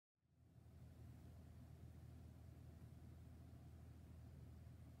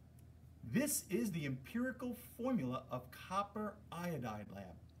This is the empirical formula of copper iodide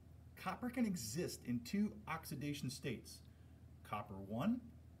lab. Copper can exist in two oxidation states, copper 1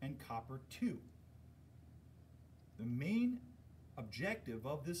 and copper 2. The main objective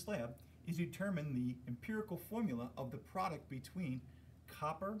of this lab is to determine the empirical formula of the product between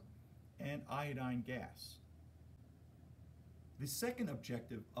copper and iodine gas. The second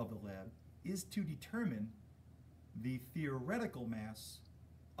objective of the lab is to determine the theoretical mass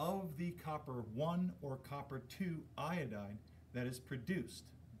of the copper 1 or copper 2 iodide that is produced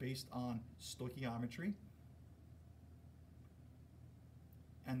based on stoichiometry.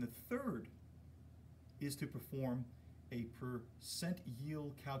 And the third is to perform a percent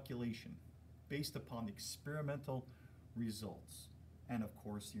yield calculation based upon the experimental results. And of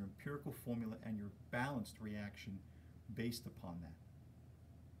course, your empirical formula and your balanced reaction based upon that.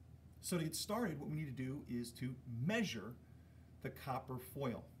 So to get started, what we need to do is to measure the copper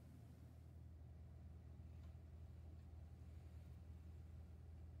foil.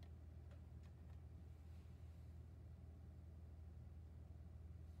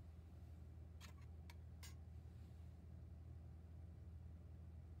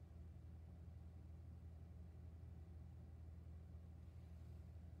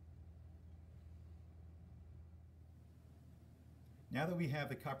 Now that we have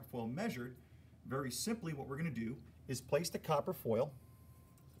the copper foil measured, very simply what we're going to do is place the copper foil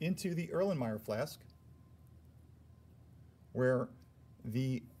into the Erlenmeyer flask where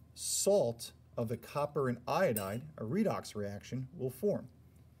the salt of the copper and iodide, a redox reaction, will form.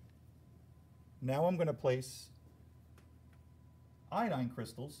 Now I'm going to place iodine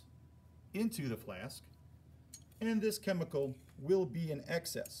crystals into the flask, and this chemical will be in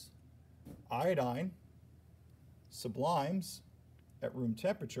excess. Iodine sublimes at room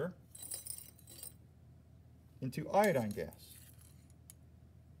temperature into iodine gas.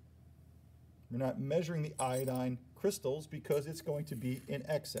 We're not measuring the iodine crystals because it's going to be in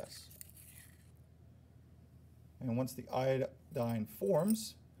excess. And once the iodine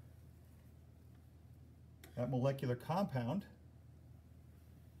forms, that molecular compound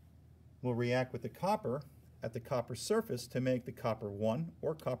will react with the copper at the copper surface to make the copper 1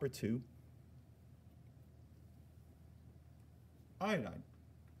 or copper 2 iodide.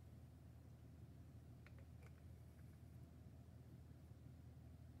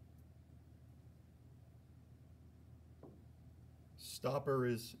 Stopper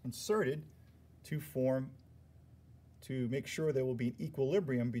is inserted to make sure there will be an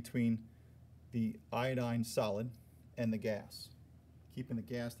equilibrium between the iodine solid and the gas, keeping the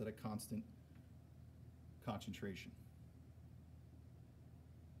gas at a constant concentration.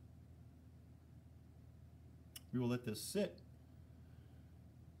 We will let this sit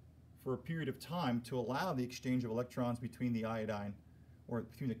for a period of time to allow the exchange of electrons between the iodine, or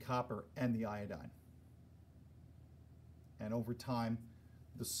between the copper and the iodine. And over time,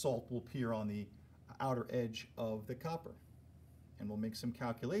 the salt will appear on the outer edge of the copper. And we'll make some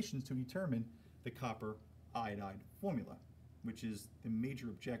calculations to determine the copper iodide formula, which is the major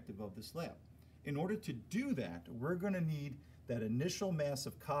objective of this lab. In order to do that, we're going to need that initial mass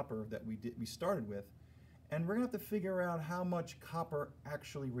of copper that we started with, and we're going to have to figure out how much copper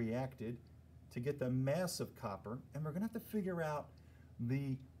actually reacted to get the mass of copper, and we're going to have to figure out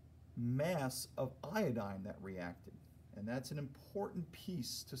the mass of iodine that reacted. And that's an important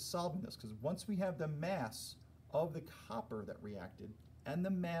piece to solving this, because once we have the mass of the copper that reacted and the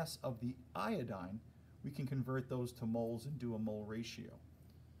mass of the iodine, we can convert those to moles and do a mole ratio.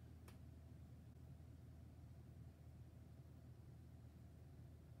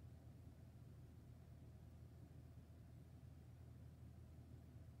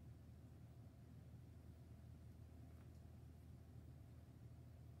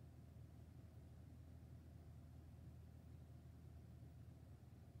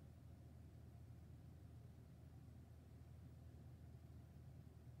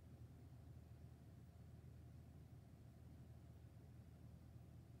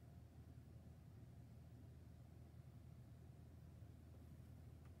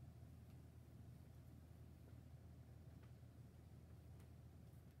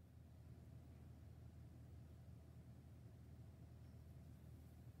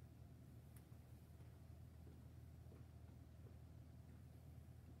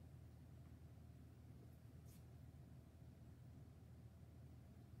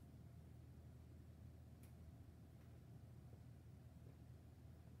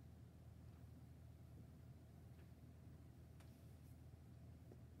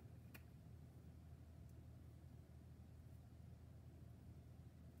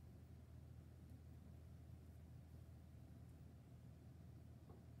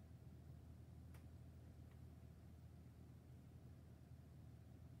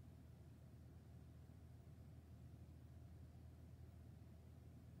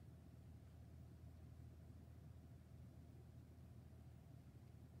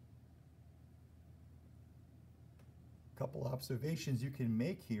 couple observations you can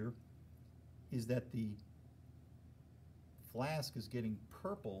make here is that the flask is getting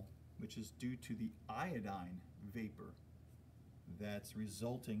purple, which is due to the iodine vapor that's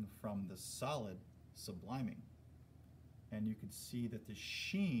resulting from the solid subliming. And you can see that the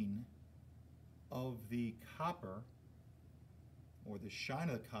sheen of the copper, or the shine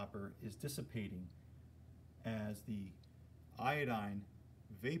of the copper, is dissipating as the iodine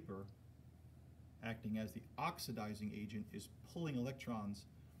vapor, acting as the oxidizing agent, is pulling electrons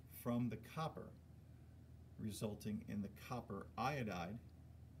from the copper, resulting in the copper iodide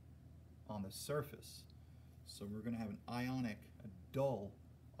on the surface. So we're going to have an a dull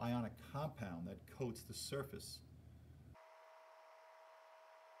ionic compound that coats the surface.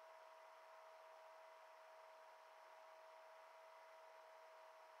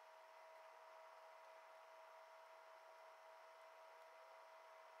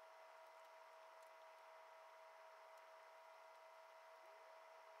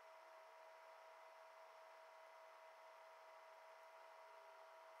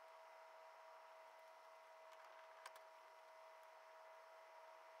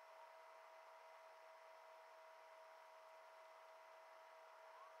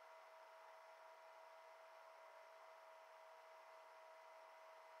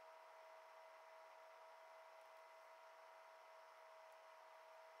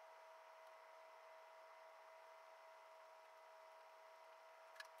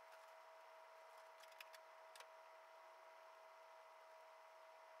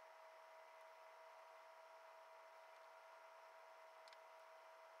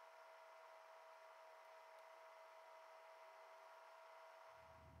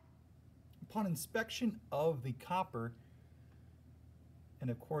 Upon inspection of the copper, and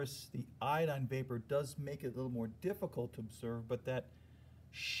of course the iodine vapor does make it a little more difficult to observe, but that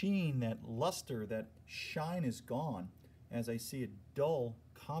sheen, that luster, that shine is gone as I see a dull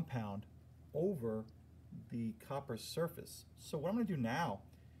compound over the copper surface. So what I'm going to do now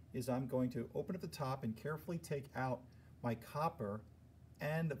is I'm going to open up the top and carefully take out my copper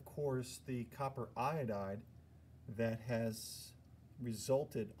and of course the copper iodide that has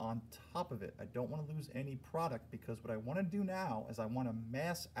resulted on top of it. I don't want to lose any product, because what I want to do now is I want to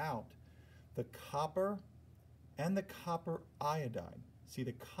mass out the copper and the copper iodide. See,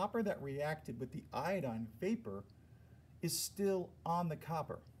 the copper that reacted with the iodine vapor is still on the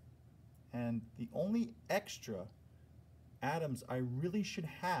copper, and the only extra atoms I really should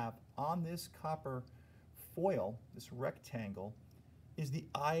have on this copper foil, this rectangle, is the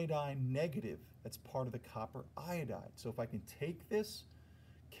iodine negative that's part of the copper iodide. So if I can take this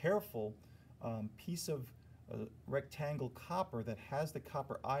careful piece of rectangle copper that has the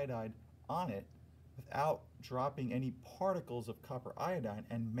copper iodide on it without dropping any particles of copper iodine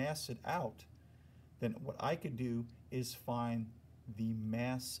and mass it out, then what I could do is find the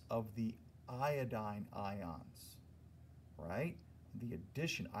mass of the iodine ions, right? The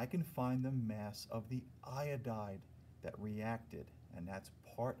addition, I can find the mass of the iodide that reacted, and that's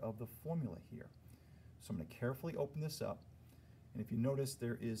part of the formula here. So I'm going to carefully open this up, and if you notice,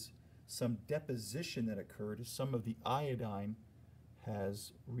 there is some deposition that occurred as some of the iodine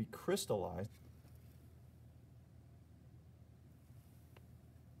has recrystallized.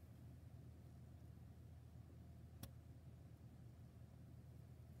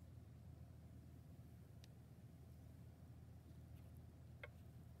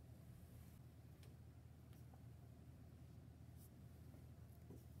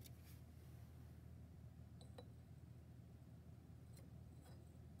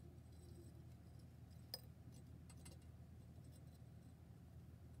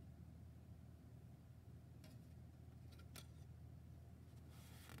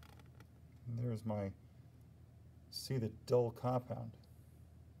 And there's my, see the dull compound.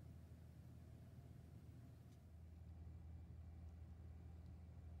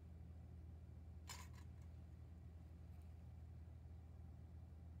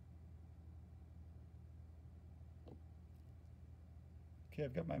 Okay,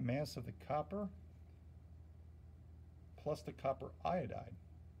 I've got my mass of the copper plus the copper iodide.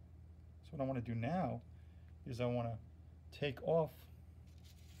 So what I want to do now is I want to take off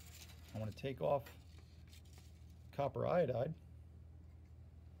copper iodide,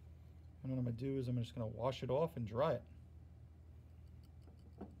 and what I'm going to do is I'm just going to wash it off and dry it.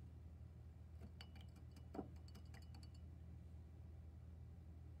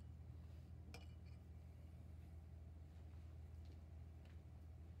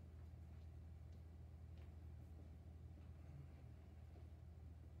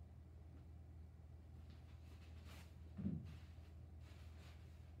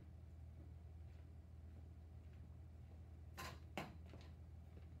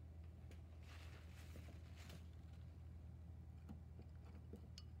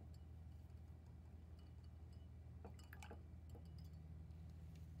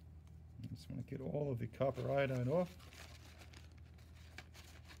 Just want to get all of the copper iodine off.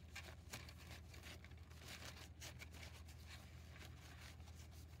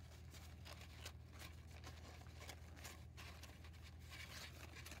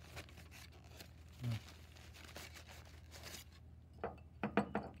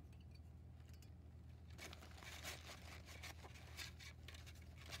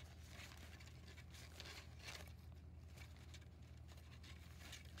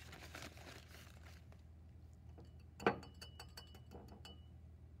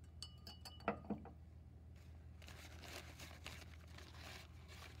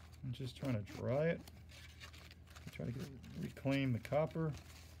 I'm just trying to dry it. Try to reclaim the copper,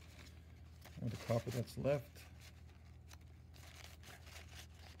 or the copper that's left.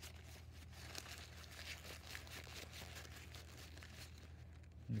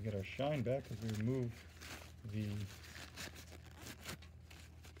 And we get our shine back as we remove the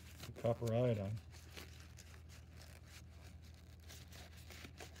copper iodine.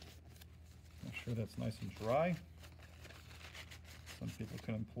 Make sure that's nice and dry. Some people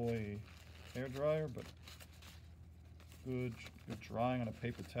can employ a hair dryer, but good drying on a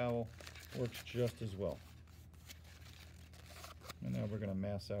paper towel works just as well. And now we're going to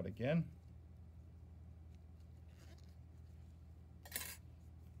mass out again.